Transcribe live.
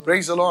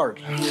Praise the Lord.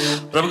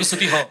 प्रभु की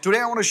स्तुति हो।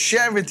 Today I want to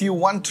share with you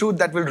one truth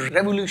that will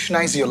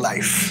revolutionize your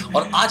life.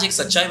 और आज एक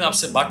सच्चाई मैं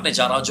आपसे बांटने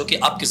जा रहा हूँ जो कि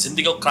आपकी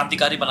जिंदगी को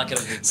क्रांतिकारी बना के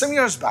रखेगी। Some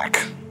years back,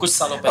 कुछ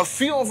सालों a पहले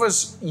few of us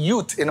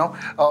youth,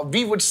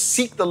 we would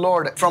seek the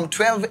Lord from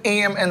 12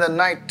 a.m. in the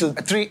night to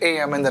 3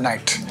 a.m. in the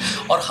night.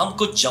 और हम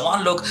कुछ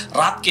जवान लोग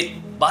रात के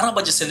 12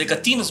 बजे से लेकर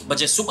 3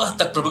 बजे सुबह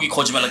तक प्रभु की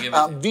खोज में लगे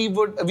हुए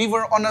We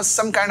were on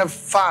some kind of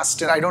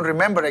fast, and I don't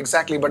remember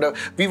exactly, but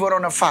we were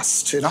on a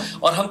fast,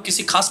 और हम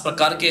किसी खास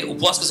प्रकार के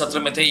उपवास के सत्र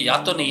में थे,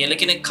 याद तो नहीं है,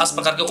 लेकिन एक खास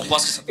प्रकार के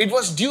उपवास के सत्र। It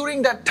was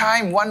during that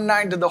time, one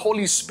night, that the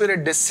Holy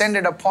Spirit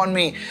descended upon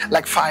me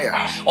like fire.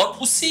 और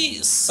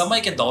उसी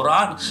समय के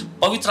दौरान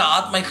पवित्र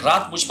आत्मा एक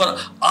रात मुझ पर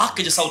आग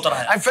के जैसा उतर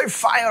आया। I felt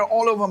fire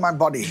all over my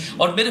body.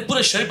 और मेरे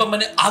पूरे शरीर पर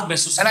मैंने आग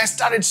महसूस की। And I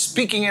started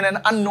speaking in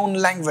an unknown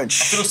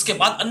language. फिर उसके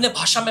बाद अन्य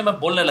भाषा में मैं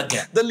बोलने लग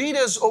गया। The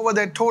leaders over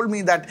there told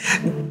me that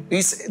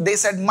they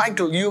said,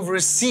 Michael, you've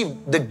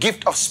received the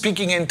gift of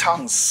speaking in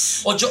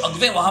tongues. और जो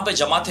अगुवे वहां पे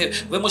जमा थे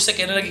वे मुझसे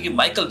कहने लगे कि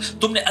माइकल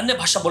तुमने अन्य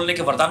भाषा बोलने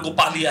के वरदान को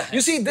पा लिया है।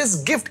 You see, this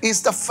gift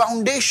is the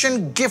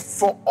foundation gift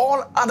for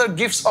all other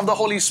gifts of the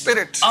Holy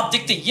Spirit. आप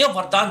देखते ये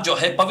वरदान जो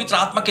है पवित्र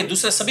आत्मा के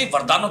दूसरे सभी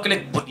वरदानों के लिए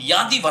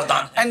बुनियादी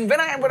वरदान है। And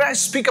when I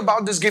speak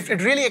about this gift,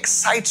 it really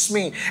excites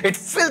me. It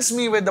fills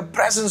me with the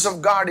presence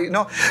of God.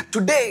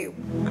 Today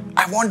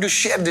I want to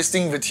share this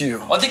thing with you.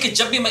 और देखिए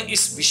जब भी मैं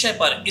इस विषय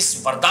पर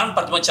इस वरदान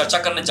पर मैं चर्चा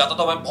करने जाता हूं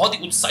तो मैं बहुत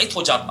ही उत्साहित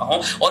हो जाता हूं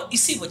और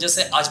इसी वजह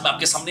से आज मैं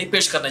आपके सामने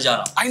पेश करने जा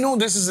रहा हूं। I know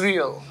this is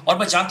real. और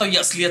मैं जानता हूं ये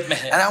असलियत में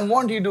है। And I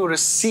want you to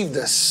receive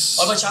this.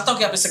 और मैं चाहता हूं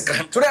कि आप इसे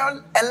ग्रहण करें।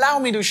 Today allow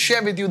me to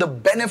share with you the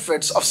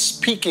benefits of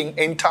speaking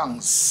in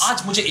tongues.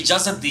 आज मुझे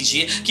इजाजत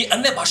दीजिए कि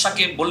अन्य भाषा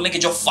के बोलने के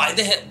जो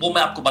फायदे हैं वो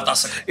मैं आपको बता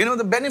सकूं।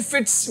 The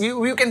benefits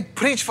you can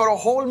preach for a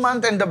whole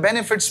month and the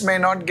benefits may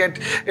not get,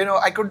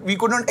 we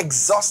could not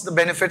exhaust the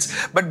benefits,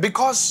 but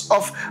because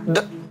of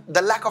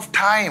the lack of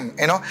time,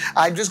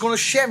 I'm just going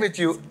to share with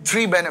you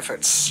 3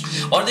 benefits.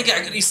 और देखिए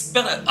अगर इस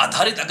पर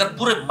आधारित अगर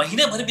पूरे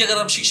महीने भर भी अगर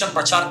हम शिक्षण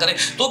प्रचार करें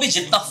तो भी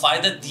जितना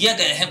फायदे दिए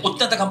गए हैं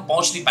उतने तक हम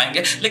पहुंच नहीं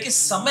पाएंगे, लेकिन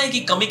समय की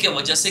कमी की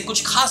वजह से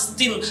कुछ खास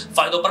 3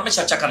 फायदों पर मैं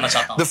चर्चा करना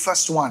चाहता हूं। The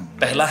first one.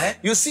 पहला है,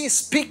 you see,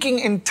 speaking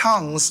in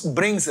tongues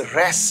brings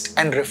rest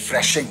and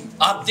refreshing.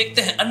 आप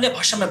देखते हैं अन्य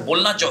भाषा में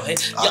बोलना जो है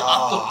यह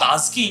आपको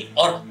ताजगी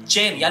और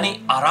चैन यानी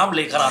आराम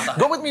लेकर आता है।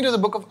 Go with me to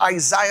the book of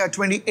Isaiah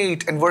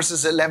 28 and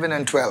verses 11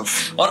 and 12.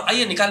 और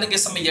आइए निकालेंगे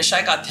समय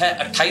यशायाह का अध्याय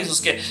 28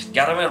 उसके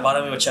 11वें और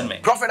 12वें वचन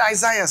में। Prophet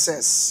Isaiah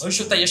says,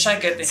 भविष्यवक्ता यशायाह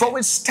कहते हैं, for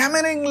with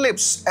stammering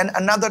lips and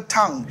another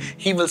tongue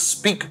he will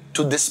speak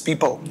to this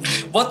people.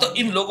 वह तो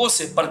इन लोगों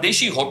से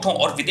परदेशी होठों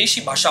और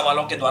विदेशी भाषा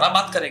वालों के द्वारा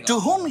बात करेगा। To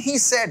whom he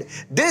said,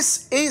 this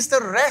is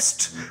the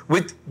rest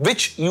with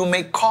which you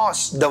may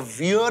cause the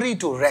weary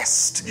to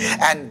rest,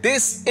 and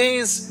this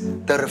is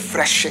the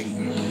refreshing.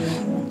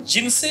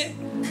 जिनसे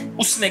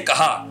उसने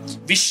कहा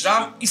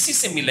विश्राम इसी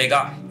से मिलेगा,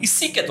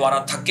 इसी के द्वारा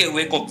थके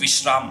हुए को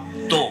विश्राम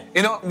दो।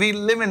 We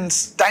live in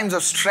times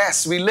of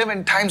stress, we live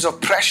in times of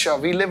pressure,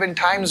 we live in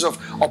times of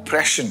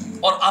oppression.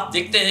 और आप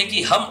देखते हैं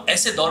कि हम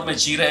ऐसे दौर में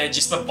जी रहे हैं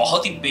जिसमें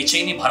बहुत ही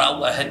बेचैनी भरा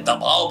हुआ है,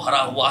 दबाव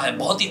भरा हुआ है,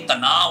 बहुत ही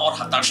तनाव और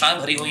हताशाएं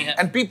भरी हुई हैं।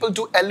 And people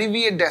to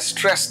alleviate their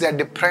stress, their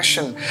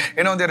depression,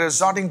 they're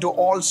resorting to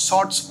all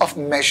sorts of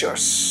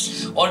measures.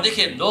 और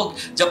देखिए लोग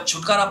जब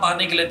छुटकारा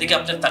पाने के लिए देखिए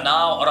अपने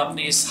तनाव और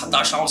अपनी इस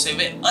हताशाओं से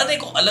वे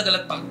अनेकों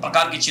अलग-अलग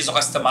प्रकार की चीजों का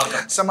इस्तेमाल करते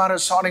हैं। Some are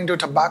resorting to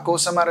tobacco,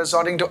 some are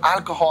resorting to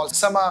alcohol,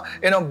 some are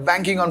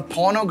banking on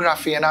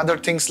pornography and other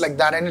things like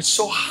that, and it's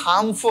so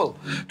harmful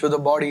to the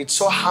body, it's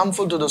so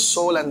harmful to the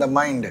soul and the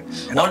mind.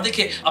 और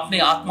देखिए अपने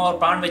आत्मा और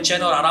प्राण में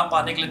चैन और आराम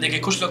पाने के लिए देखिए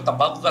कुछ लोग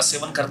तंबाकू का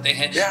सेवन करते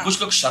हैं,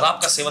 कुछ लोग शराब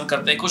का सेवन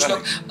करते हैं, कुछ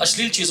लोग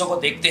अश्लील चीजों को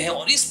देखते हैं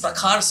और इस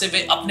प्रकार से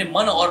वे अपने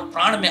मन और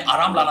प्राण में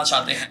आराम लाना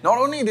चाहते हैं।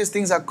 Not only these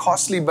things are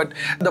costly, but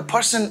the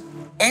person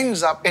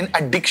ends up in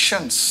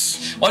addictions.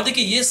 और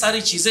देखिए ये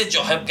सारी चीजें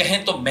जो है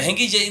कहें तो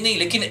महंगी जैसी नहीं,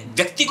 लेकिन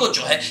व्यक्ति को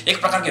जो है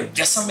एक प्रकार के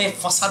व्यसन में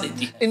फंसा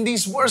देती है। In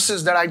these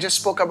verses that I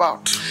just spoke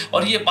about,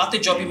 और ये बातें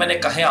जो अभी मैंने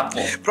कहे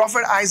आपको,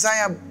 Prophet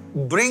Isaiah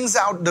brings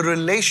out the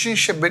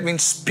relationship between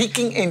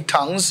speaking in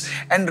tongues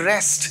and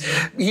rest.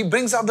 He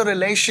brings out the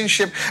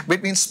relationship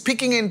between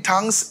speaking in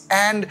tongues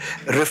and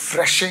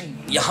refreshing.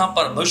 यहाँ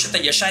पर भविष्यवक्ता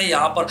यशायाह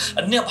यहाँ पर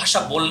अन्य भाषा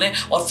बोलने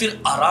और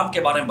फिर आराम के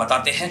बारे में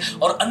बताते हैं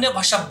और अन्य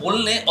भाषा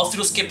बोलने और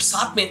फिर उसके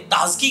साथ में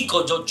ताजगी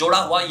को जो जोड़ा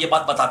हुआ ये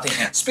बात बताते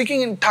हैं।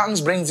 Speaking in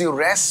tongues brings you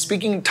rest.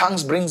 Speaking in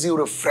tongues brings you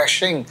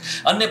refreshing.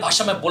 अन्य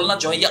भाषा में बोलना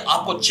जो है ये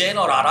आपको चैन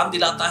और आराम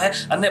दिलाता है,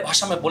 अन्य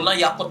भाषा में बोलना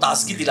ये आपको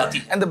ताजगी दिलाती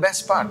है। And the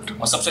best part,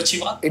 और सबसे अच्छी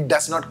बात, it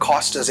does not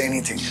cost us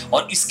anything.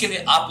 और इसके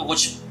लिए आपको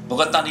कुछ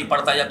भुगतना नहीं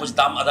पड़ता या कुछ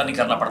दाम अदा नहीं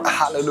करना पड़ता।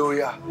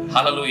 Hallelujah.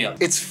 Hallelujah.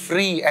 It's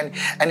free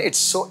and it's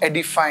so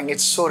edifying.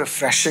 It's so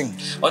refreshing.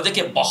 और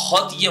देखिए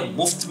बहुत ये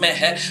मुफ्त में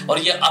है और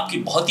ये आपकी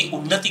बहुत ही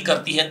उन्नति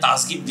करती है,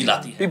 ताजगी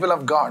दिलाती है। People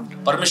of God,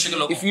 परमेश्वर के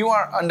लोग, if you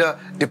are under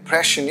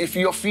depression, if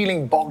you're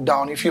feeling bogged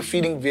down, if you're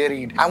feeling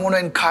wearied, I want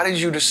to encourage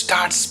you to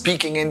start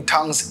speaking in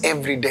tongues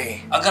every day.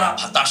 अगर आप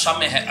हताशा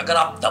में हैं, अगर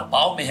आप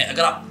दबाव में हैं,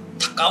 अगर आप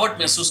थकावट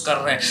महसूस कर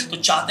रहे हैं तो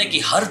चाहते हैं कि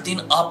हर दिन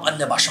आप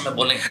अन्य भाषा में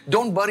बोलें।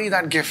 Don't bury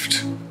that gift.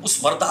 उस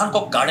वरदान को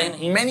गाड़े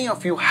नहीं। Many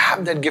of you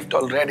have that gift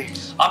already.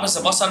 आप में से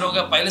बहुत सारे लोग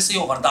हैं, पहले से ही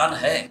वो वरदान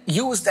है।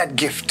 Use that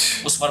gift.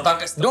 उस वरदान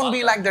का इस्तेमाल Don't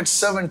be like that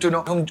servant,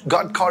 whom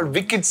God called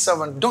wicked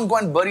servant. Don't go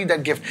and bury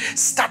that gift.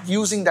 Start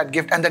using that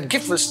gift, and that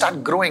gift will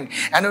start growing,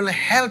 and it will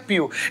help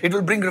you. It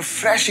will bring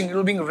refreshing. It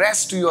will bring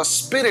rest to your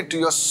spirit, to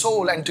your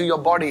soul, and to your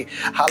body.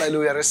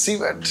 Hallelujah!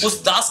 Receive it.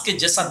 उस दास के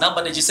जैसा ना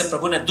बने जिसे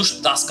प्रभु ने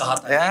दुष्ट दास कहा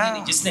था।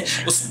 नहीं, जिसने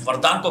उस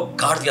वरदान को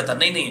गाड़ दिया था।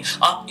 नहीं,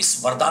 आप इस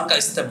वरदान का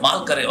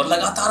इस्तेमाल करें और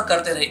लगातार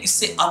करते रहे।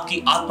 इससे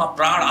आपकी आत्मा,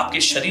 प्राण,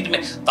 आपके शरीर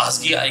में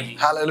ताजगी आएगी।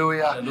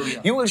 Hallelujah!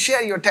 You will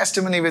share your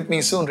testimony with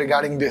me soon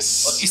regarding this.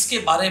 और इसके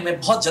बारे में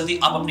बहुत जल्दी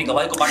आप अपनी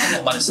गवाही को बांटेंगे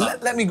हमारे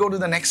साथ। Let me go to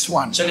the next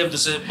one. चलिए अब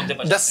दूसरे मुद्दे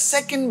पर। The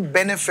second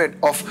benefit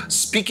of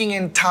speaking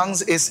in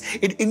tongues is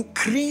it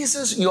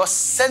increases your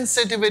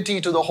sensitivity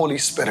to the Holy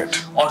Spirit.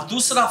 और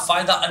दूसरा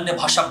फायदा अन्य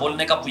भाषा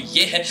बोलने का वो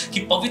ये है कि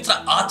पवित्र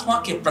आत्मा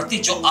के प्रति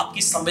जो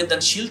आपकी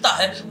संवेदनशीलता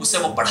है उसे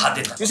वो बढ़ा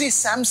देता है। You see,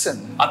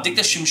 Samson, आप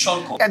देखते हैं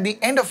शिमशोन को, at the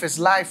end of his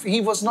life,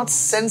 he was not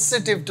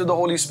sensitive to the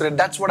Holy Spirit.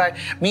 That's what I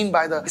mean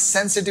by the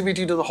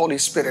sensitivity to the Holy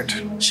Spirit.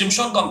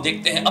 शिमशोन को हम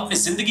देखते हैं अपनी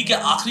जिंदगी के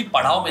आखिरी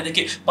पड़ाव में,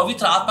 देखिए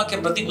पवित्र आत्मा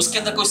के प्रति उसके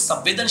अंदर कोई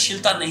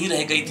संवेदनशीलता नहीं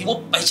रह गई थी, वो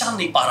पहचान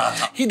नहीं पा रहा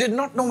था। He did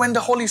not know when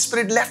the Holy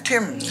Spirit left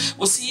him.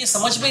 उसे ये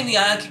समझ में नहीं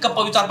आया कि कब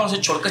पवित्र आत्मा उसे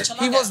छोड़कर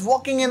चला He गया। was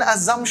walking in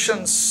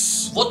assumptions.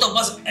 वो तो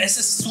बस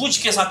ऐसे सूझ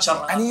के साथ चल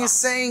रहा And he था is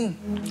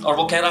saying, और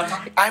वो कह रहा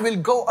था, I will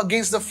go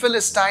against the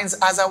Philistines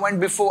as I went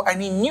before.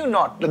 And he knew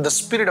not that the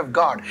Spirit of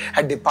God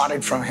had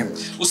departed from him.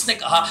 उसने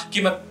कहा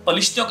कि मैं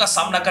पलिश्तियों का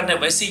सामना करने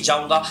वैसे ही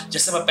जाऊंगा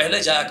जैसे मैं पहले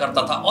जाया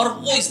करता था, और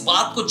वो इस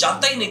बात को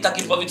जानता ही नहीं था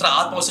कि पवित्र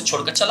आत्मा उसे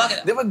छोड़कर चला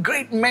गया। There were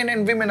great men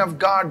and women of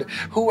God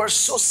who were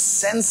so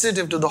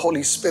sensitive to the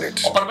Holy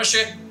Spirit. और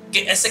परमेश्वर के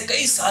ऐसे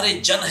कई सारे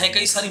जन हैं,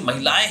 कई सारी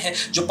महिलाएं हैं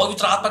जो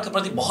पवित्र आत्मा के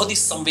प्रति बहुत ही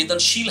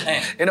संवेदनशील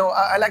हैं। You know,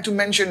 I like to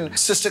mention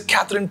Sister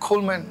Catherine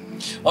Coleman.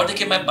 और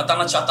देखिए मैं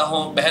बताना चाहता हूँ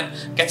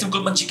बहन कैथरीन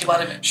कुलमन जी के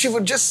बारे में। She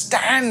would just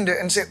stand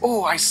and say,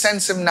 "Oh, I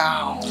sense him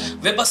now."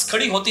 वे बस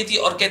खड़ी होती थी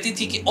और कहती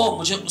थी कि ओ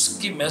मुझे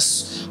उसकी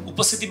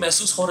उपस्थिति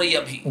महसूस हो रही है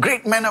अभी।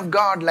 Great men of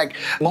God like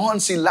Mohan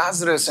C.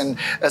 Lazarus and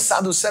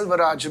Sadhu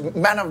Selvaraj,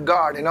 man of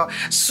God,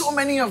 so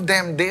many of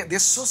them, they're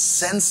so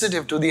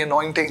sensitive to the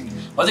anointing.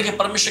 और देखिए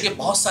परमेश्वर के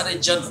बहुत सारे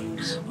जन,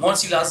 मोहन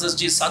सी लाजरस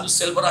जी, साधु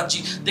सेल्वराज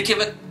जी, देखिए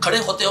वे खड़े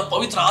होते हैं और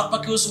पवित्र आत्मा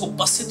की उस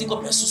उपस्थिति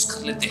को महसूस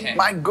कर लेते हैं।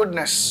 My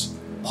goodness.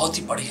 बहुत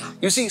ही बढ़िया।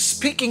 You see,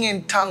 speaking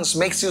in tongues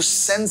makes you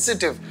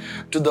sensitive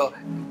to the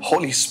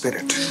Holy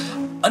Spirit.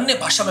 अन्य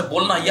भाषा में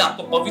बोलना यह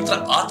आपको पवित्र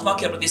आत्मा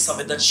के प्रति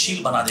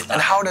संवेदनशील बना देता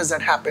And है। how does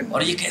that happen?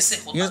 और ये कैसे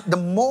होता है? The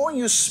more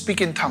you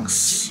speak in tongues,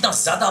 जितना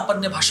ज्यादा आप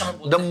अन्य भाषा में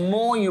बोलते the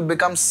more you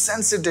become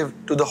sensitive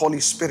to the Holy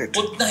Spirit.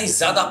 हैं, उतना ही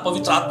ज्यादा आप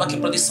पवित्र आत्मा के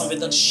प्रति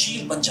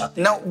संवेदनशील बन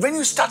जाते हैं। Now, when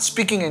you start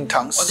speaking in और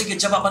tongues, देखिए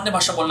जब आप अन्य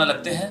भाषा बोलने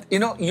लगते हैं,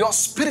 your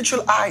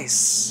spiritual eyes,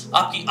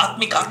 आपकी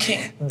आत्मिक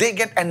आंखें they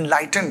get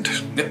enlightened.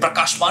 वे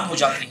प्रकाशमान हो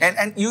जाती हैं।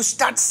 And you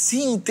start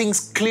seeing things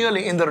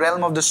clearly in the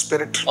realm of the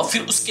Spirit. और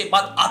फिर उसके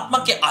बाद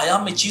आत्मा के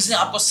आयाम में चीजें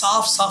आपको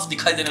साफ साफ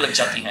दिखाई देने लग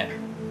जाती हैं।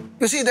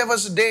 You see, there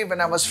was a day when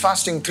I was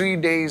fasting 3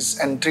 days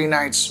and 3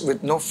 nights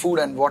with no food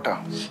and water.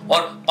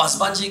 और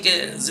पासवान जी के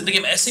जिंदगी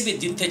में ऐसे भी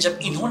दिन थे जब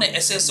इन्होंने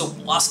ऐसे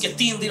उपवास के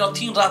 3 दिन और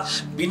 3 रात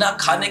बिना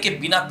खाने के,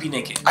 बिना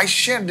पीने के। I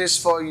share this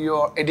for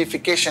your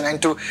edification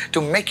and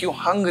to make you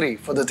hungry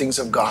for the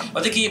things of God.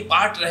 और देखिए ये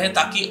पाठ रहे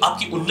ताकि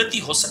आपकी उन्नति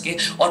हो सके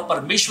और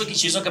परमेश्वर की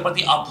चीजों के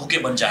प्रति आप भूखे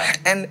बन जाएं।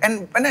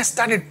 And when I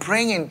started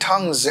praying in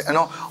tongues,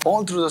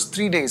 all through those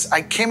 3 days,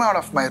 I came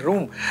out of my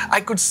room.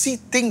 I could see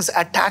things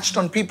attached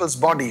on people's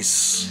bodies.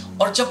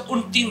 और जब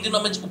उन 3 दिनों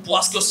में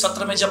उपवास के उस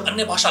सत्र में जब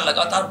अन्य भाषा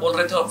लगातार बोल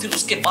रहे थे और फिर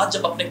उसके बाद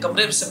जब अपने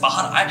कमरे से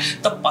बाहर आए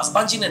तब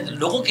पासवान जी ने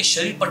लोगों के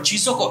शरीर पर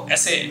चीजों को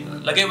ऐसे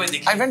लगे हुए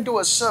देखे। I went to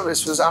a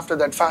service, was after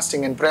that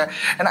fasting and prayer,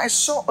 and I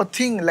saw a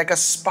thing like a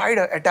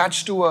spider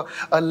attached to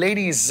a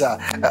lady's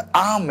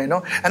arm,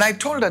 and I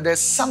told her,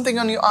 there's something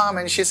on your arm,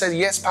 and she said,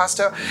 yes,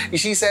 pastor.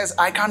 She says,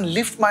 I can't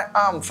lift my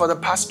arm for the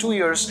past 2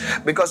 years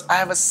because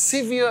I have a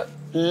severe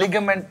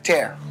ligament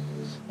tear.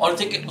 और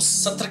देखिए उस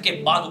सत्र के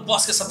बाद,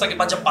 उपवास के सत्र के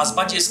बाद जब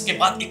पासवान जी इसके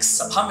बाद एक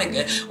सभा में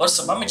गए और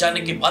सभा में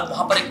जाने के बाद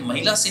वहां पर एक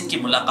महिला से इनकी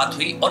मुलाकात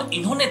हुई और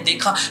इन्होंने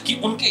देखा कि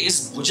उनके इस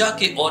भुजा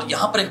के और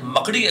यहाँ पर एक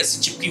मकड़ी ऐसी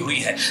चिपकी हुई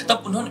है।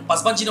 तब उन्होंने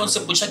पासवान जी ने उनसे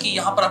पूछा कि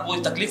यहाँ पर आपको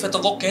कोई तकलीफ है? तो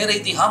वो कह रही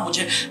थी, हाँ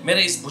मुझे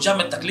मेरे इस भुजा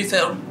में तकलीफ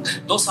है और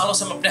 2 सालों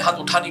से मैं अपने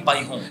हाथ उठा नहीं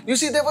पाई हूँ। You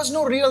see, there was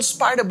no real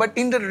spider,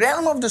 but in the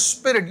realm of the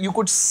spirit, you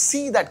could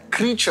see that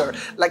creature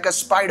like a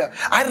spider.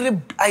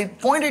 I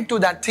pointed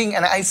to that thing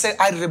and I said,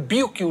 I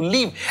rebuke you,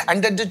 leave.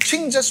 And the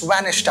thing just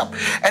vanished up.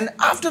 And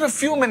after a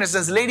few minutes,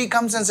 this lady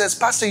comes and says,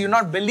 Pastor, you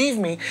not believe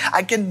me?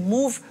 I can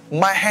move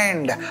my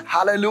hand.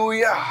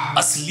 Hallelujah.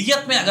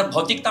 असलियत में अगर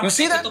भौतिकता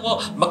में तो वो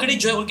मकड़ी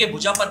जो है उनके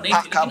भुजा पर नहीं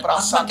थी, लेकिन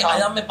आत्मा के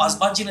आयाम में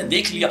पासवान जी ने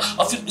देख लिया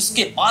और फिर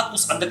उसके बाद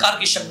उस अंधकार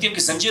की शक्तियों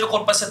की जंजीरों को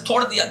ऊपर से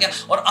तोड़ दिया गया।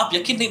 और आप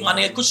यकीन नहीं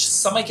मानेंगे, कुछ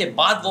समय के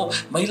बाद वो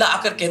महिला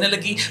आकर कहने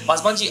लगी,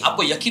 पासवान जी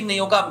आपको यकीन नहीं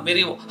होगा,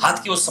 मेरे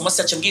हाथ की वो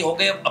समस्या चंगी हो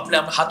गई, अपने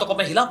हाथों को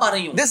मैं हिला पा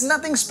रही हूँ। There's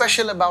nothing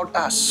special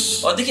about us.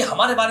 और देखिए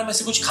हमारे बारे में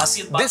से कुछ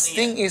खासियत बात This नहीं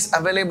thing है। is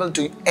available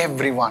to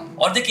everyone.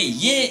 और देखिए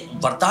ये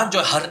वरदान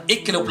जो हर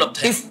एक के लिए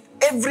उपलब्ध है।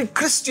 every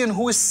Christian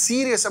who is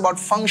serious about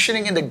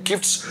functioning in the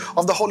gifts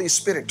of the Holy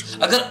Spirit.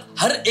 अगर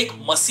हर एक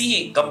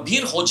मसीही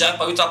गंभीर हो जाए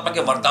पवित्र आत्मा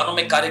के वरदानों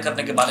में कार्य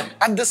करने के बारे में,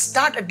 At the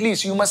start, at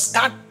least, you must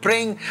start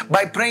praying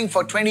by praying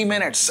for 20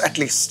 minutes at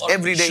least और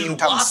every day in शुरुआत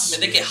tongues. में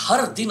देखिए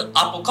हर दिन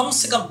आपको कम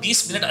से कम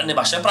 20 मिनट अन्य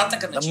भाषा में प्रार्थना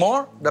करनी The चाहिए,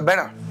 more, the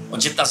better. और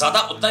जितना ज्यादा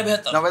उतना ही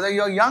बेहतर। Now, whether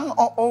you're young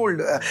or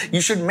old,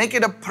 you should make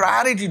it a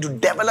priority to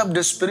develop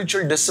the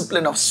spiritual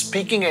discipline of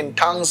speaking in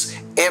tongues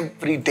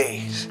every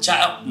day.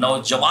 चाहे आप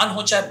नौजवान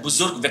हो चाहे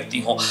बुजुर्ग व्यक्ति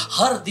हो,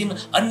 हर दिन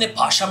अन्य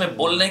भाषा में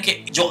बोलने के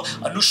जो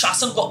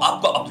अनुशासन को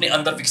आपको अपने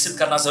अंदर विकसित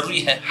करना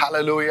जरूरी है।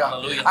 Hallelujah.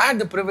 Hallelujah. I had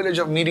the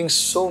privilege of meeting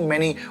so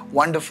many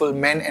wonderful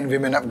men and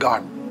women of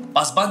God.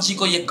 Paswan ji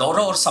को ये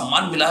गौरव और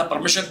सम्मान मिला है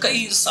परमेश्वर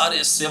कई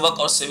सारे सेवक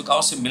और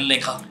सेविकाओं से मिलने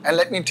का। And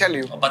let me tell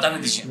you, और बताने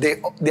दीजिए,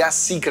 their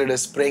secret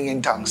is praying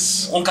in tongues.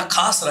 उनका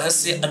खास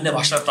रहस्य अन्य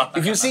भाषा में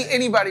प्रार्थना If you करना see है।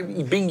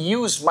 anybody being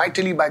used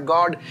mightily by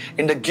God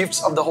in the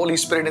gifts of the Holy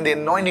Spirit and the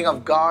anointing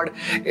of God,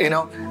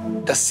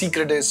 the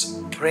secret is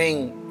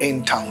praying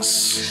in tongues.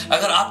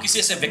 अगर आप किसी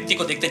ऐसे व्यक्ति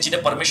को देखते हैं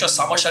जिन्हें परमेश्वर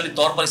सामर्थ्यशाली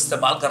तौर पर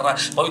इस्तेमाल कर रहा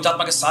है, पवित्र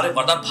आत्मा के सारे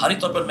वरदान भारी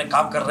तौर पर उनमें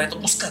काम कर रहे हैं,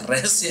 तो उसका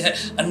रहस्य है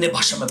अन्य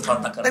भाषा में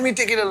प्रार्थना करना। Let me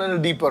take it a little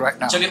deeper right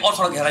now. चलिए और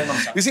थोड़ा गहराई में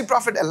समझें। You see,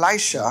 Prophet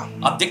Elisha,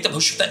 आप देखते हैं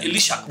भविष्यवक्ता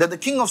Elisha, that the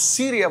king of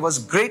Syria was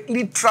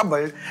greatly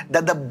troubled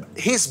that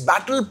his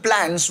battle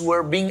plans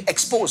were being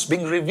exposed,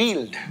 being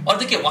revealed. और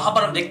देखिए वहां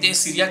पर हम देखते हैं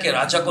सीरिया के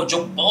राजा को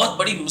जो बहुत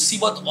बड़ी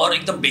मुसीबत और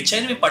एकदम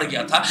बेचैन में पड़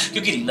गया था,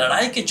 क्योंकि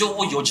लड़ाई के जो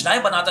वो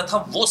योजनाएं बनाता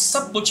था वो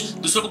सब कुछ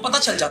दूसरों को पता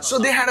चल जाता। So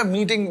they had a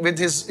meeting with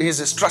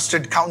his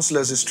trusted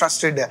counselors, his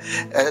trusted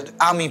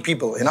army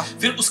people,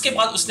 फिर उसके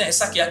बाद उसने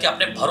ऐसा किया कि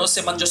अपने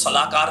भरोसेमंद जो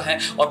सलाहकार हैं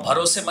और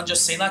भरोसेमंद जो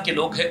सेना के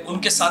लोग हैं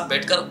उनके साथ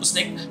बैठकर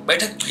उसने एक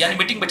बैठक यानी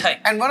मीटिंग बिठाई।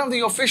 And one of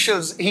the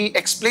officials, he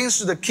explains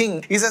to the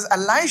king, he says,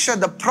 Elisha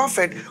the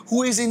prophet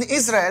who is in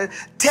Israel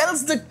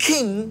tells the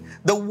king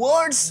the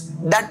words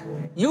that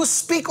you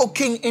speak, O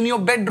king, in your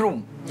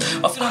bedroom.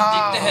 और फिर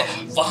हम देखते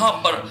हैं वहां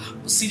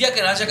पर Syria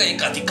के राजा का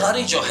एक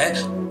अधिकारी जो है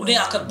उन्हें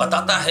आकर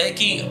बताता है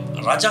कि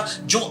राजा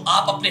जो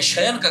आप अपने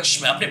शयन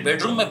कक्ष में अपने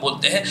बेडरूम में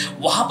बोलते हैं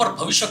वहां पर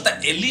भविष्यवक्ता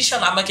एलीशा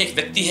नामक एक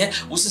व्यक्ति है,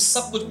 उसे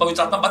सब कुछ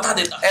पवित्र आत्मा बता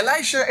देता है।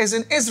 Elisha is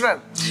in Israel.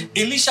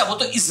 Elisha वो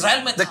तो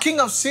इजराइल में The था king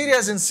of Syria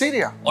is in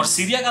Syria. और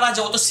सीरिया का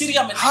राजा वो तो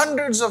सीरिया में था,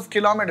 Hundreds of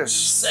kilometers.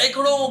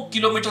 सैकड़ों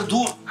किलोमीटर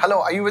दूर।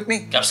 Hello, are you with me?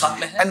 क्या आप साथ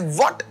में हैं? And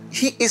what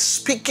he is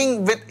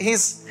speaking with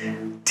his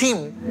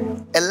team,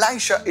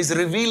 Elisha is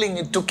revealing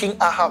it to King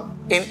Ahab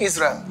in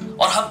Israel.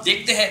 और हम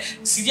देखते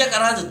हैं सीरिया का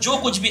राजा जो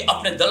कुछ भी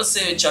अपने दल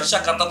से चर्चा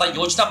करता था,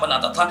 योजना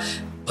बनाता था,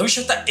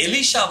 भविष्यवक्ता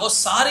एलीशा वो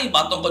सारी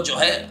बातों को जो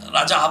है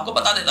राजा आपको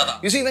बता देता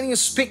था। You see, when you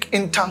speak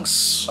in tongues,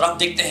 और आप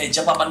देखते हैं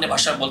जब आप अन्य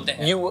भाषा में बोलते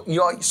हैं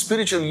your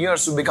spiritual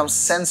ears will become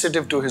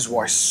sensitive to his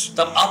voice.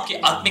 तब आपके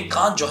आत्मिक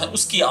कान जो है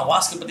उसकी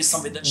आवाज के प्रति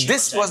संवेदनशील हो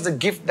This जाएंगे। was the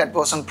gift that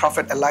was on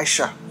Prophet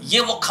Elisha. ये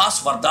वो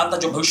खास वरदान था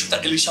जो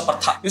भविष्यवक्ता एलीशा पर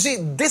था। You see,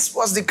 this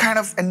was the kind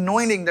of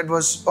anointing that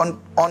was on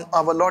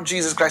our Lord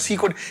Jesus Christ.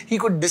 He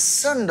could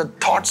discern the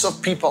thoughts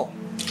of people.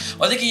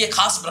 और देखिए ये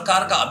खास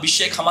प्रकार का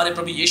अभिषेक हमारे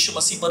प्रभु यीशु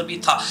मसीह पर भी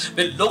था,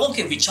 वे लोगों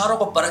के विचारों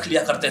को परख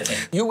लिया करते थे।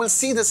 You will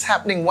see this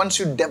happening once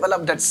you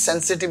develop that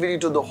sensitivity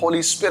to the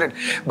Holy Spirit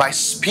by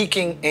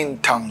speaking in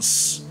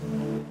tongues.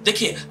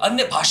 देखिए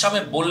अन्य भाषा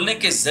में बोलने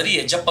के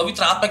जरिए जब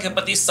पवित्र आत्मा के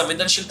प्रति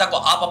संवेदनशीलता को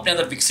आप अपने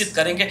अंदर विकसित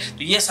करेंगे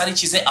तो ये सारी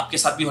चीजें आपके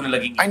साथ भी होने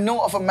लगेंगी। I know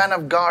of a man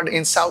of God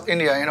in South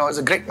India, is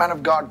a great man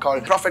of God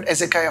called Prophet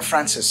Elisha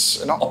Francis,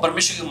 और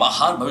परमेश्वर के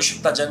महान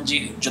भविष्यवक्ता जन जी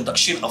जो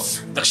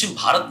दक्षिण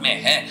भारत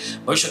में हैं,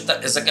 भविष्यवक्ता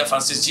Elisha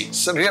Francis ji,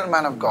 It's a real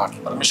man of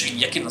God. परमेश्वर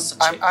की यकीनन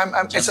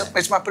सच्चे।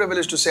 It's my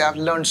privilege to say I've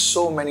learned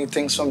so many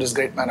things from this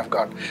great man of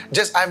God.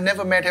 I've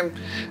never met him.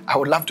 I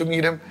would love to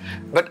meet him,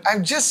 but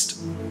I've just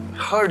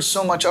heard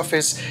so much of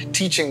his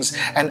teachings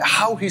and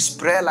how his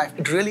prayer life,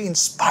 it really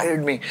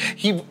inspired me.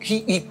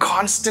 He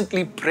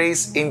constantly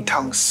prays in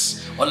tongues.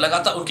 और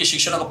लगातार उनके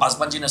शिक्षणों को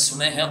पासवान जी ने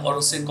सुने हैं और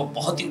उससे इनको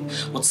बहुत ही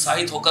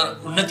उत्साहित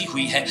होकर उन्नति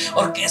हुई है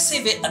और कैसे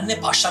वे अन्य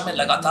भाषा में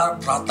लगातार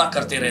प्रार्थना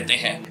करते रहते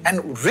हैं।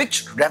 And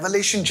rich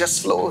revelation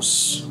just flows.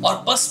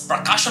 और बस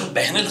प्रकाशन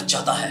बहने लग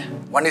जाता है।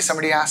 One day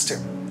somebody asked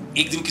him,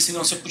 एक दिन किसी ने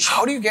उनसे पूछा,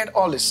 how do you get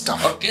all this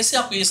stuff? और कैसे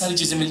आपको ये सारी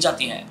चीजें मिल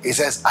जाती हैं? He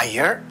says, I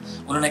hear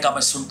उन्होंने कहा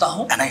मैं सुनता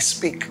हूँ and I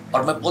speak.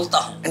 और मैं बोलता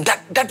हूँ। And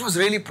that was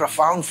really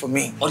profound for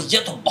me. और ये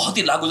तो बहुत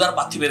ही लागूदार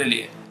बात थी मेरे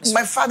लिए।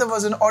 My father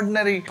was an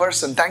ordinary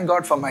person. Thank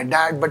God for my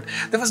dad, but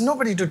there was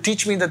nobody to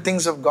teach me the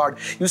things of God.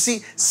 You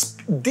see,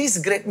 these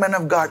great men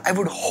of God, I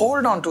would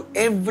hold on to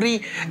every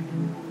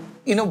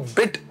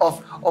bit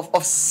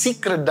of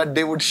secret that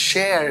they would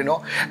share,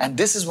 and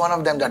this is one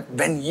of them, that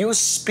when you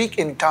speak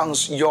in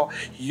tongues,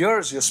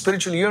 your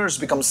spiritual ears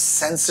become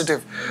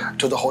sensitive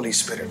to the Holy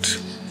Spirit.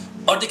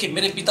 और देखिए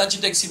मेरे पिताजी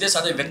तो एक सीधे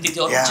साधे व्यक्ति थे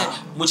और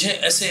मुझे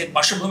ऐसे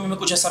पार्श्वभूमि में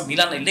कुछ ऐसा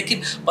मिला नहीं,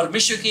 लेकिन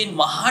परमेश्वर के इन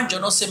महान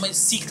जनों से मैं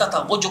सीखता था,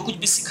 वो जो कुछ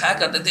भी सिखाया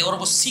करते थे और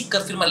वो सीख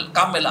कर फिर मैं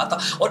काम में लाता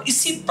और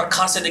इसी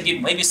प्रकार से देखिए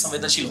मैं भी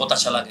संवेदनशील होता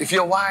चला गया। If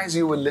you're wise,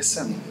 you will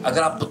listen.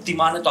 अगर आप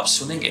बुद्धिमान हैं तो आप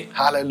सुनेंगे।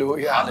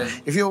 Hallelujah.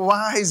 If you're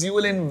wise, you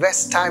will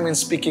invest time in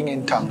speaking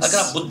in tongues. अगर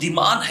आप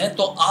बुद्धिमान हैं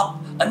तो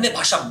आप अन्य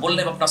भाषा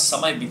बोलने में अपना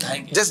समय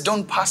बिताएंगे। Just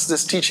don't pass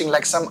this teaching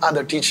like some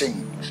other teaching.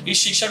 इस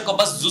शिक्षण को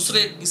बस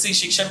दूसरे किसी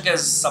शिक्षण के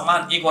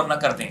समान एक और न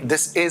कर दें।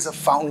 This is a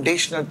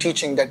foundational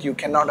teaching that you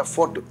cannot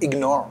afford to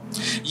ignore.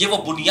 ये वो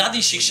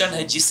बुनियादी शिक्षण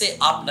है जिसे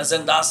आप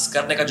नजरअंदाज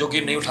करने का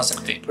जोखिम नहीं उठा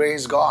सकते।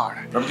 Praise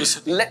God.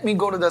 Let me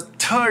go to the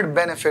third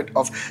benefit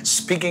of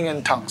speaking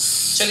in tongues.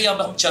 चलिए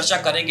अब हम चर्चा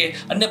करेंगे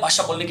अन्य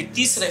भाषा बोलने के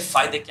तीसरे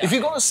फायदे क्या If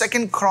you go to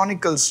 2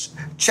 Chronicles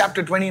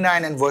chapter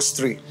 29 and verse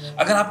 3.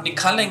 अगर आप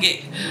निकालेंगे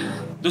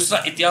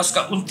दूसरा इतिहास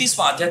का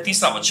 29वां अध्याय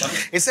 3रा वचन,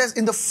 it says,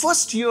 in the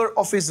first year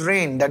of his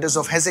reign, that is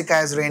of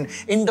Hezekiah's reign,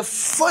 in the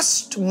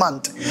first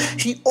month,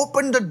 he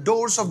opened the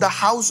doors of the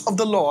house of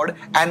the Lord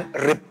and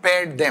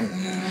repaired them.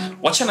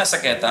 वचन ऐसा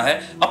कहता है,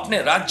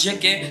 अपने राज्य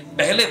के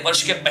पहले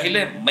वर्ष के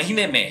पहले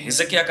महीने में,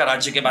 हिजकिय्याह का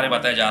राज्य के बारे में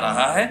बताया जा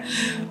रहा है,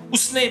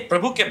 उसने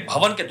प्रभु के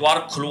भवन के द्वार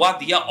खुलवा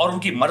दिया और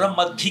उनकी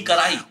मरम्मत भी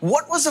कराई।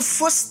 What was the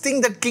first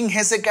thing that King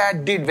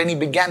Hezekiah did when he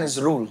began his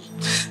rule?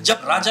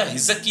 जब राजा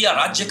हिजकिय्याह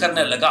राज्य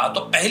करने लगा तो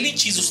पहली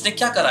चीज उसने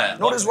क्या कराया?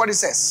 Notice what he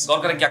says. गौर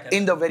करें क्या कहता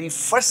है? In the very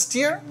first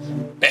year,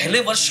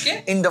 पहले वर्ष के,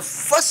 in the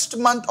first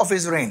month of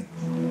his reign,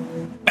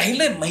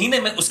 पहले महीने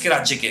में उसके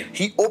राज्य के,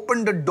 he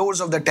opened the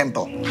doors of the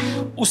temple.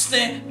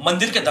 उसने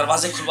मंदिर के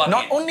दरवाजे खुलवा दिए।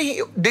 Not only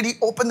did he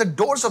open the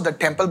doors of the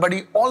temple, but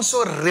he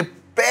also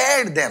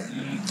repaired them.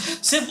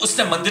 सिर्फ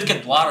उसने मंदिर के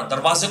द्वार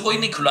दरवाजे को ही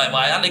नहीं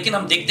खुलवाया, लेकिन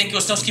हम देखते हैं कि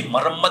उसने उसकी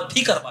मरम्मत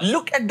भी करवाई।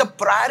 Look at the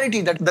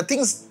priority that the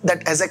things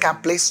that Hezekiah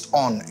placed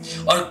on.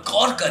 और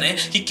गौर करें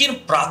कि किन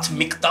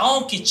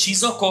प्राथमिकताओं की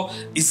चीजों को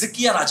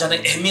हिजकिय्याह राजा ने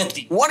अहमियत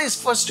दी। What is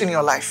first in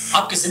your life?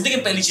 आपकी जिंदगी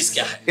में पहली चीज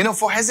क्या है? You know,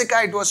 for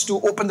Hezekiah it was to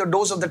open the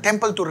doors of the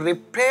temple, to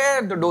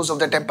repair the doors of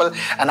the temple,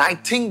 and I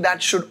think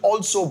that should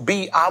also be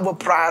our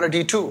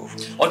priority too.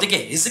 और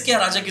देखिए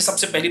हिजकिय्याह राजा की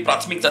सबसे पहली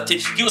प्राथमिकता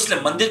थी कि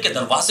उसने मंदिर के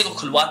दरवाजे को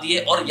खुलवा दिए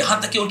और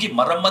यहाँ तक कि उनकी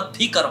मरम्मत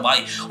भी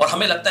करवाई, और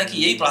हमें लगता है कि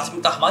यही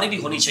प्राथमिकता हमारी भी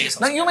होनी चाहिए।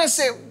 Now you may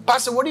say,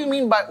 Pastor, what do you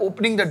mean by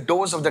opening the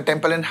doors of the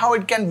temple and how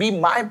it can be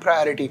my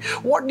priority?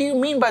 What do you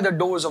mean by the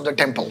doors of the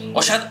temple?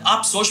 और शायद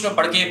आप सोच में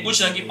पड़ के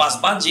पूछ रहे हैं कि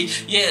पासवान जी,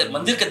 ये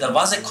मंदिर के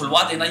दरवाजे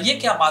खुलवा देना ये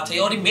क्या बात है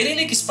और ये मेरे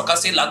लिए किस प्रकार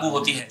से लागू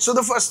होती है? So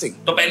the first thing,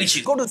 तो पहली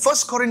चीज, go to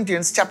 1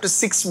 Corinthians chapter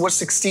 6 verse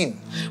 16.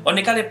 और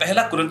निकालिए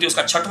पहला कुरिन्थियों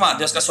उसका 6वां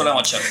अध्याय उसका 16वां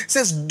वचन। It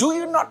says, do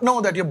you not know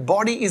that your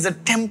body is a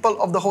temple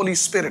of the Holy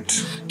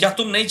Spirit, क्या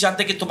तुम नहीं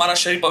जानते कि तुम्हारा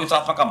शरीर पवित्र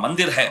आत्मा का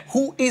मंदिर है,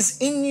 who is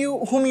in you,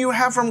 whom you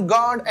have from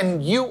God,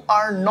 and you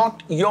are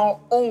not your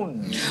own?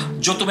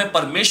 जो तुम्हें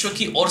परमेश्वर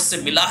की ओर से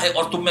मिला है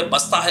और तुम में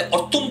बसता है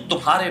और तुम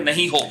तुम्हारे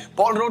नहीं हो।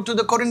 Paul wrote to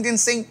the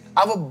Corinthians saying,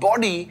 our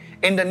body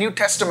in the New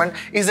Testament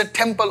is a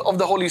temple of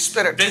the Holy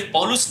Spirit.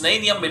 पौलुस नए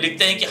नियम में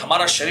लिखते हैं कि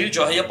हमारा शरीर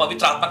जो है यह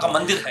पवित्र आत्मा का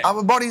मंदिर है।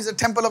 Our body is a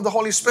temple of the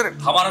Holy Spirit.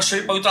 हमारा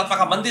शरीर पवित्र आत्मा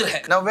का मंदिर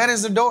है। Now where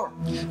is the door?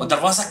 वो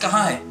दरवाजा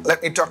कहाँ है?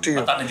 Let me talk to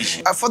you. बताने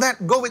दीजिए। For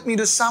that, go with me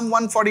to Psalm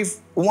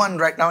 141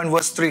 right now in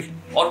verse 3.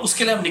 और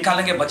उसके लिए हम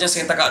निकालेंगे भजन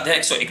संहिता का अध्याय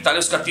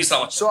 141 का 3रा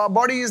वचन। So our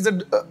body is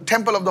the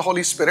temple of the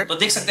Holy Spirit. तो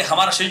देख सकते हैं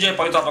हमारा शरीर जो है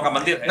पवित्र आत्मा का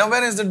मंदिर है। Now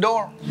where is the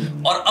door?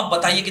 और अब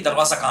बताइए कि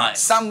दरवाजा कहाँ है?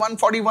 Psalm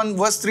 141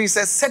 verse 3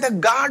 says, set a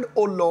guard,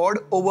 O Lord,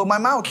 over my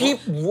mouth.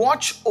 Keep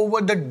watch over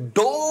the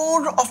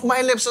door of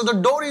my lips. So the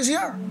door is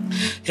here.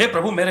 हे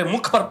प्रभु मेरे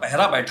मुख पर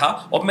पहरा बैठा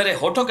और मेरे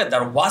होठों के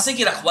दरवाजे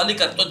की रखवाली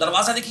कर। तो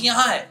दरवाजा देखिए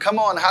यहाँ है। Come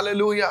on,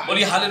 hallelujah.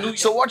 बोलिए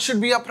hallelujah. So what should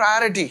be our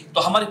priority?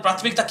 तो हमारी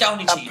प्राथमिकता क्या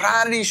होनी Our चाहिए?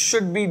 priority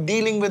should be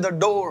dealing with the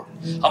door.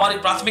 हमारी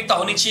प्राथमिकता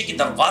होनी चाहिए कि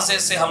दरवाजे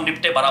से हम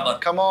निपटे बराबर।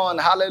 Come on,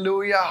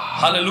 hallelujah.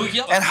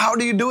 Hallelujah. And how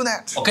do you do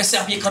that? और कैसे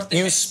आप ये करते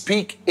हैं? You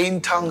speak in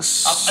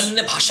tongues. आप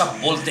अन्य भाषा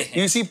बोलते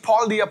हैं। You see,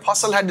 Paul the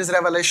apostle had this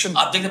revelation.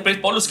 आप देखते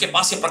हैं पौलुस के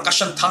पास ये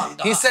प्रकाशन था।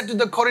 He said to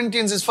the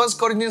Corinthians, in 1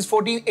 Corinthians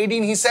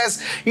 14:18, he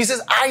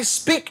says, I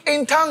speak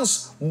in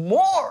tongues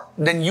more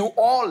than you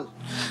all.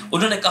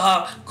 उन्होंने कहा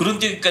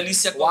कुरिन्थियों की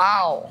कलीसिया को,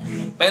 Wow.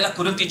 पहला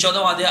कुरिन्थी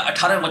 14वां अध्याय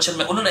 18वें वचन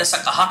में उन्होंने ऐसा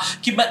कहा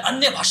कि मैं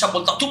अन्य भाषा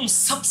बोलता तुम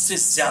सबसे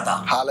ज्यादा।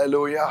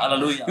 Hallelujah.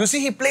 Hallelujah. You see,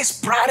 he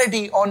placed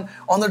priority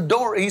on the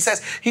door. He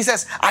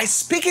says, I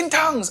speak in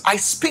tongues. I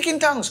speak in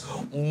tongues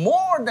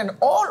more than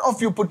all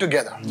of you put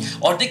together.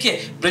 और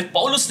देखिए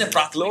पौलुस ने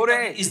प्रार्थना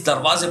इस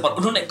दरवाजे पर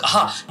उन्होंने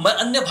कहा मैं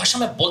अन्य भाषा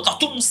में बोलता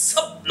तुम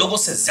सब लोगों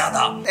से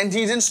ज्यादा। And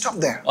he didn't stop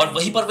there. और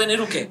वहीं पर वे नहीं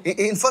रुके।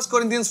 In 1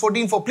 Corinthians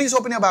 14:4, please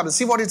open your Bible.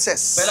 See what it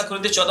says. पहला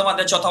कुरिन्थी 14वां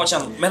अध्याय 4वां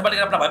वचन, मेहरबानी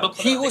करके अपना बाइबल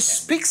खोलें। He who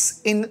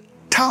speaks in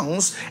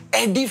tongues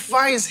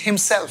edifies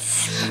himself.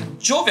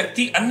 जो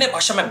व्यक्ति अन्य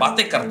भाषा में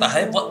बातें करता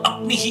है वह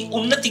अपनी ही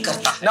उन्नति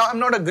करता है। Now I'm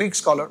not a Greek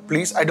scholar,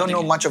 please. I don't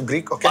know much of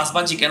Greek. Okay.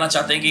 Paswan ji कहना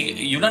चाहते हैं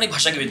कि यूनानी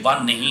भाषा के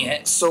विद्वान नहीं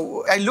है।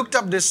 So I looked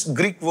up this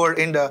Greek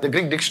word in the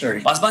Greek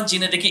dictionary. Paswan ji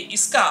ने देखिए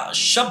इसका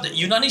शब्द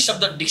यूनानी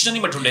शब्द डिक्शनरी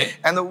में ढूंढे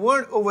And the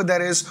word over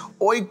there is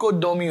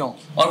oikodomio.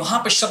 और वहां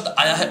पे शब्द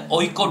आया है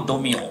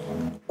ओइकोडोमियो।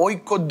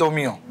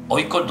 Oikodomio.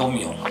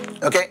 ओइकोडोमियो।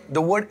 Okay,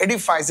 the word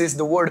edifies is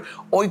the word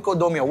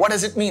oikodomio. What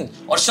does it mean?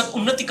 और शब्द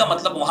उन्नति का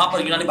मतलब वहां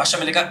पर यूनानी भाषा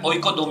में लिखा है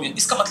ओइकोडोमियो।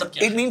 इसका मतलब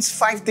क्या है? It means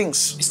 5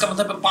 things. इसका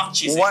मतलब है 5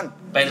 चीजें। One.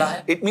 पहला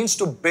है It means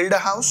to build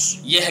a house,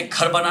 ये है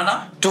घर बनाना,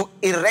 to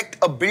erect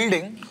a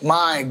building.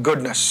 My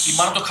goodness.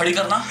 इमारत को खड़ी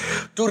करना,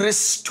 To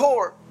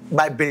restore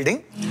by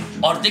building.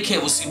 और देखिए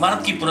उस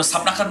इमारत की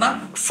पुनर्स्थापना करना।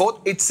 Fourth,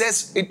 it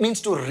says it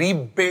means to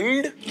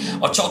rebuild.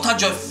 और चौथा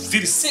जो है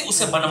फिर से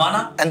उसे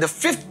बनवाना। And the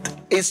fifth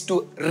is to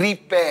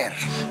repair.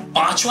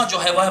 पांचवा जो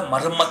है वह है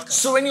मरम्मत करना।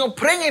 So when you're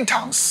praying in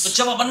tongues, तो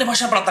जब आप अन्य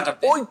भाषा में प्रार्थना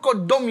करते हैं,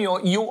 oikodomio,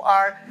 you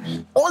are,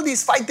 all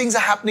these 5 things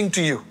are happening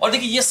to you. और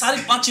देखिए ये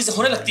सारी 5 चीजें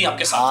होने लगती हैं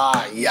आपके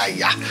साथ।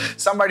 Yeah.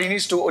 Somebody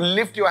needs to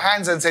lift your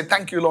hands and say,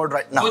 thank you, Lord,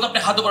 right now. कोई तो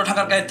अपने हाथों पर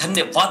उठाकर कहे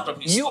धन्यवाद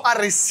प्रभु यीशु। You are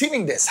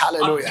receiving this.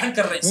 Hallelujah. आप ग्रहण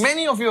कर रहे हैं।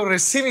 Many of you are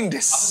receiving आप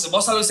this. में से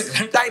बहुत सारे इसे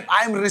ग्रहण कर रहे Type,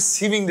 I am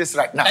receiving this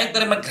right now. हैं। टाइप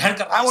करें मैं ग्रहण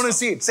कर रहा I हूं। want to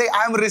see it. Say,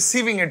 I am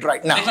receiving it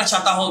right now. देखना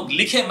चाहता हूं,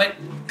 लिखे मैं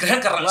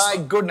ग्रहण कर रहा My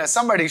हूं। goodness,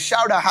 somebody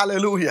shout a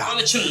hallelujah.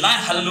 कोई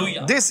चिल्लाए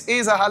hallelujah. This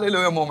is a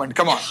hallelujah moment.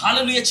 Come on.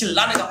 Hallelujah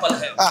चिल्लाने का पल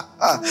है।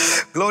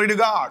 Glory to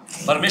God.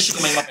 परमेश्वर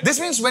की महिमा। This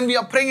means when we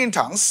are praying in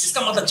tongues,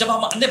 इसका मतलब जब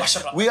हम अन्य भाषा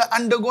में we are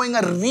undergoing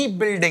a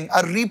rebuilding,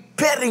 a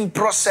repairing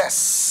process.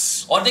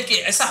 और देखिए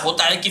ऐसा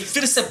होता है कि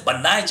फिर से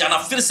बनाए जाना,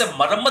 फिर से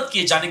मरम्मत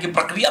किए जाने की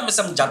प्रक्रिया में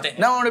से हम जाते हैं।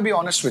 Now I want to be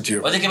honest with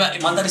you. और देखिए मैं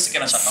ईमानदारी से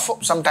कहना चाहता हूं,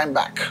 Some time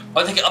back,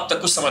 और देखिए अब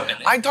तक कुछ समय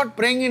पहले I thought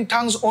praying in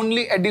tongues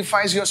only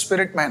edifies your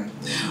spirit man.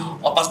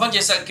 और पासवान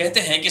जैसा कहते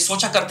हैं कि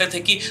सोचा करते थे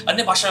कि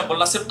अन्य भाषा में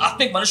बोलना सिर्फ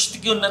आत्मिक मनुष्य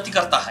की उन्नति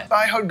करता है।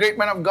 I heard great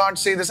men of God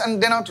say this,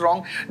 and they're not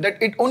wrong,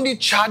 that it only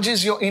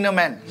charges your inner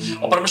man.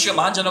 और परमेश्वर के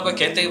महान जनों को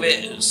कहते हुए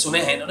सुने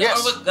हैं इन्होंने, Yes.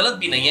 और वो गलत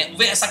भी नहीं है।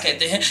 वे ऐसा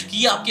कहते हैं कि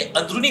ये आपके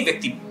अंदरूनी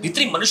व्यक्ति,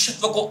 भीतरी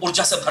मनुष्यत्व को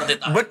ऊर्जा से भर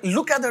देता है। But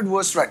look at that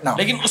verse right now.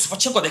 लेकिन उस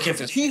वचन को देखें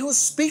फिर, He who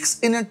speaks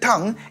in a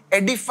tongue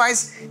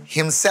edifies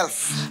himself.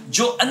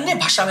 जो अन्य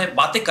भाषा में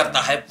बातें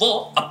करता है वो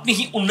अपनी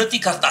ही उन्नति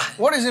करता है।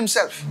 What is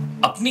himself?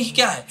 अपनी ही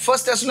क्या है?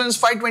 1 Thessalonians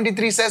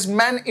 5:23 says,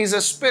 man is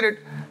a spirit,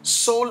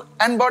 soul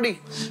and body.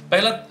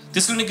 पहला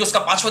थिस्सलुनीके उसका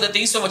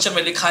 5-23वें वचन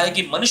में लिखा है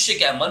कि मनुष्य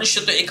क्या है?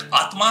 मनुष्य तो एक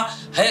आत्मा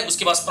है,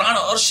 उसके पास प्राण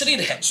और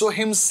शरीर है। So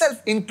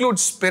himself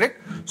includes spirit,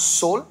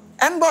 soul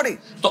and body.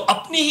 तो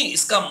अपनी ही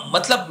इसका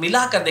मतलब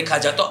मिलाकर देखा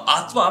जाए तो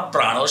आत्मा,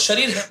 प्राण और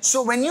शरीर है।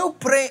 So when you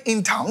pray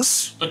in tongues,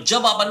 तो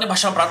जब आप अन्य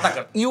भाषा में प्रार्थना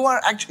करते you are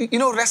actually,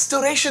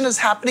 restoration is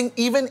happening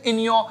even in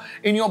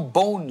your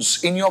bones,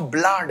 in your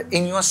blood,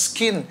 in your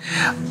skin.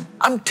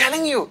 I'm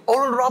telling you,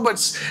 Oral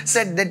Roberts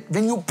said that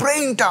when you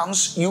pray in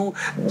tongues,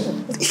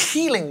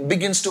 healing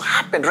begins to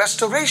happen,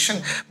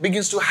 restoration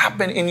begins to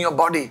happen in your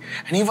body.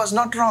 And he was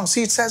not wrong.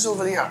 See, it says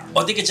over here.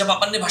 और देखिए जब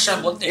आप अन्य भाषा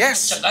में बोलते हैं,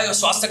 Yes. चंगाई और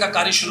स्वास्थ्य का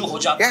कार्य शुरू हो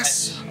जाता Yes.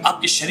 है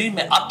आपके शरीर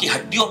में, आपकी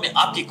हड्डियों में,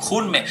 आपके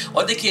खून में।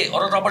 और देखिए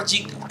और रॉबर्ट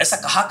जी ऐसा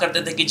कहा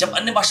करते थे कि जब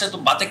अन्य भाषा में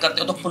तुम बातें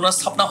करते हो तो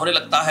पुनर्स्थापना होने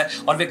लगता है,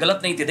 और वे गलत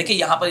नहीं थे। देखिए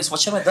यहाँ पर इस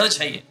वचन में दर्ज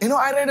है ये।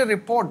 I read a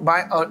report by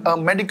a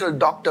medical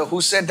doctor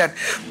who said that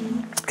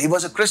he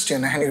was a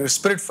Christian and he was a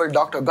spirit-filled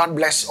doctor. God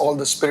bless all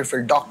the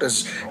spirit-filled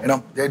doctors.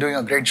 They're doing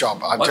a great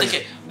job. और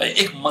देखिए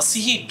एक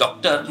मसीही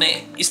doctor ने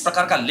इस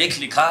प्रकार का लेख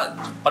लिखा,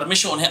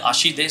 परमेश्वर उन्हें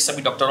आशीष दे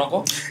सभी डॉक्टरों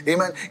को।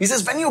 Amen. He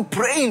says when you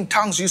pray in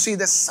tongues, you see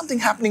there's something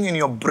happening in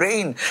your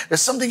brain.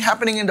 There's something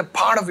happening in the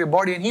part of your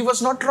body, and he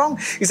was not wrong.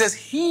 He says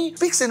he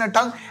speaks in a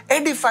tongue,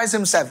 edifies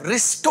himself,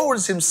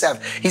 restores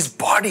himself, his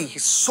body,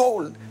 his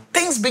soul.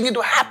 Things begin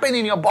to happen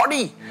in your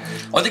body.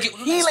 और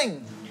देखिए Healing.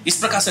 इस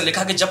प्रकार से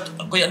लिखा कि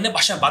जब कोई अन्य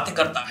भाषा में बातें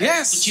करता है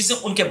Yes. तो चीजें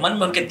उनके मन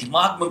में, उनके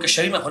दिमाग में, उनके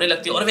शरीर में होने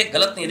लगती है, और वे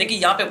गलत नहीं है। देखिए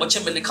यहाँ पे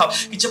वचन में लिखा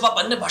कि जब आप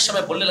अन्य भाषा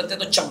में बोलने लगते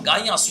हैं तो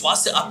चंगाइयां,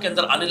 स्वास्थ्य आपके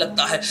अंदर आने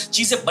लगता है,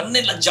 चीजें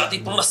बनने लग जाती,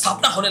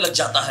 पुनर्स्थापना होने लग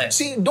जाता है।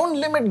 See, don't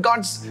limit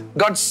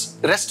God's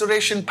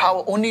restoration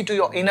power only to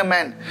your inner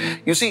man.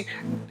 You see,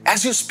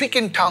 as you speak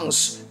in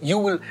tongues, you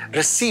will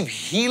receive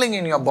healing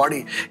in your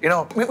body.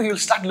 Maybe you'll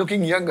start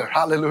looking younger.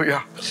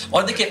 Hallelujah.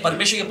 और देखिए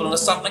परमेश्वर की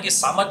पुनर्स्थापना की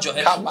सामर्थ जो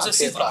है उसे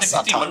सिर्फ अपने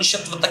भीतरी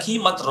मनुष्यत्व तक ही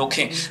मत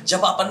रोकें।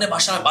 जब आप अन्य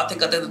भाषा में बातें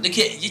करते हैं तो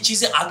देखिए ये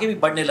चीजें आगे भी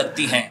बढ़ने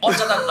लगती हैं और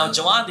ज्यादा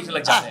नौजवान दिखने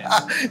लग जाते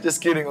हैं।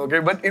 Just kidding, okay?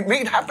 But it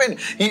may happen.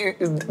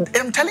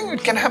 I'm telling you,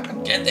 it can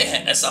happen. कहते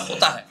हैं ऐसा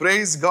होता है।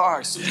 Praise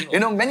God.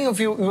 Many of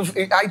you,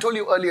 I told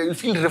you earlier,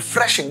 you'll feel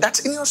refreshing.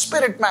 That's in your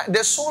spirit, man.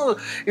 Their soul,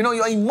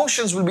 your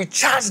emotions will be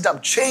charged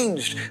up,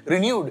 changed,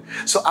 renewed.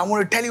 So I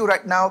want to tell you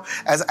right now,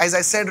 as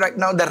I said right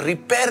now, the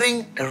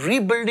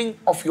rebuilding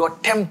of your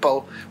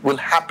temple will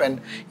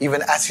happen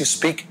even as you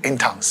speak in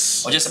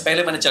tongues. और जैसे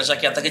पहले मैंने चर्चा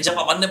किया था कि जब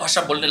आप अन्य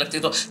भाषा बोलने लगते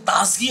हैं तो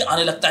ताजगी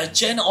आने लगता है,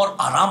 चैन और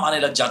आराम आने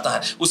लग जाता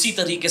है। उसी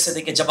तरीके से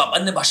देखिए जब आप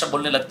अन्य भाषा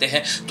बोलने लगते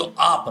हैं तो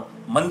आप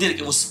मंदिर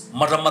के उस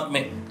मरम्मत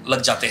में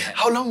लग जाते हैं।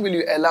 How long will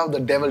you allow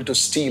the devil to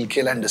steal,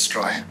 kill and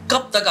destroy?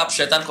 कब तक आप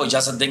शैतान को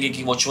इजाजत देंगे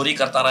कि वो चोरी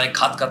करता रहे,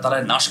 घात करता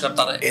रहे, नाश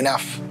करता रहे?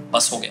 Enough.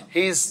 बस हो गया।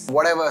 His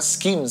whatever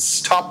schemes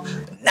stop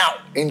now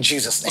in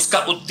Jesus' name. उसका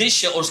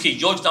उद्देश्य और उसकी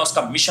योजना,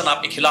 उसका मिशन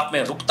आपके खिलाफ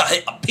में रुकता है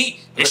अब भी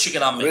यीशु के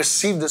नाम में।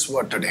 Receive this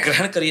word today.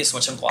 ग्रहण करिए इस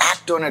वचन को,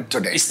 Act on it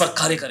today. इस पर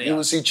कार्य करिए। You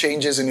will see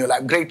changes in your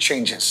life, great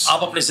changes.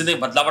 आप अपनी जिंदगी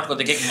में बदलावट को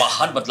देखिए, एक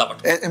महान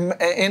बदलावट।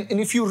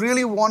 And if you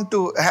really want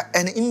to have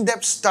an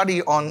in-depth study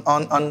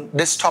on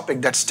this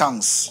topic, that's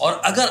tongues,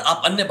 और अगर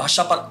आप अन्य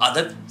भाषा पर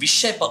आधारित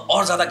विषय पर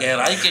और ज्यादा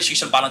गहराई के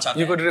शिक्षण पाना चाहते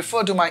you हैं could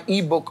refer to my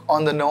ebook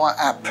on the Noah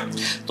app.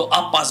 तो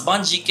आप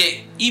पासवान जी के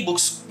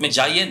ई-बुक्स में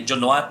जाइए जो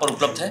नोआ पर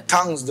उपलब्ध है।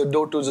 Tongues, the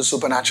door to the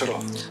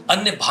supernatural.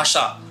 अन्य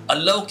भाषा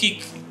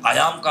अलौकिक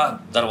आयाम का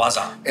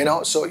दरवाजा। You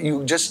know, so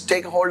you just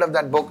take hold of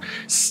that book,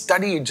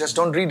 study it, just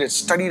don't read it,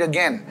 study it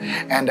again,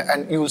 and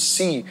you'll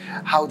see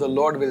how the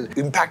Lord will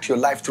impact your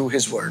life through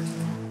His word.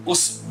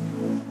 उस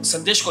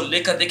संदेश को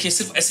लेकर देखिए,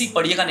 सिर्फ ऐसे ही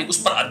पढ़िएगा नहीं, उस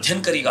पर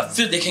अध्ययन करिएगा,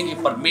 फिर देखेंगे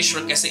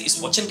परमेश्वर कैसे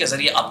इस वचन के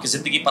जरिए आपकी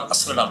जिंदगी पर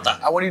असर डालता है।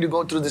 I want you to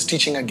go through this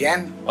teaching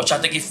again. और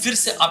चाहते हैं कि फिर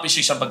से आप इस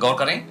शिक्षा पर गौर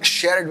करें,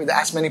 Share it with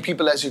as many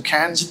people as you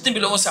can, जितने भी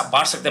लोगों से आप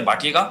बांट सकते हैं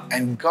बांटिएगा,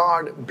 and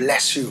God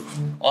bless you.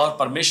 और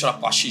परमेश्वर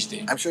आपको आशीष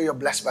दे। I'm sure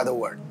you're blessed by the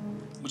word.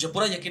 मुझे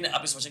पूरा यकीन है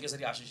आप इस वचन के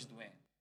जरिए आशीषित हुए।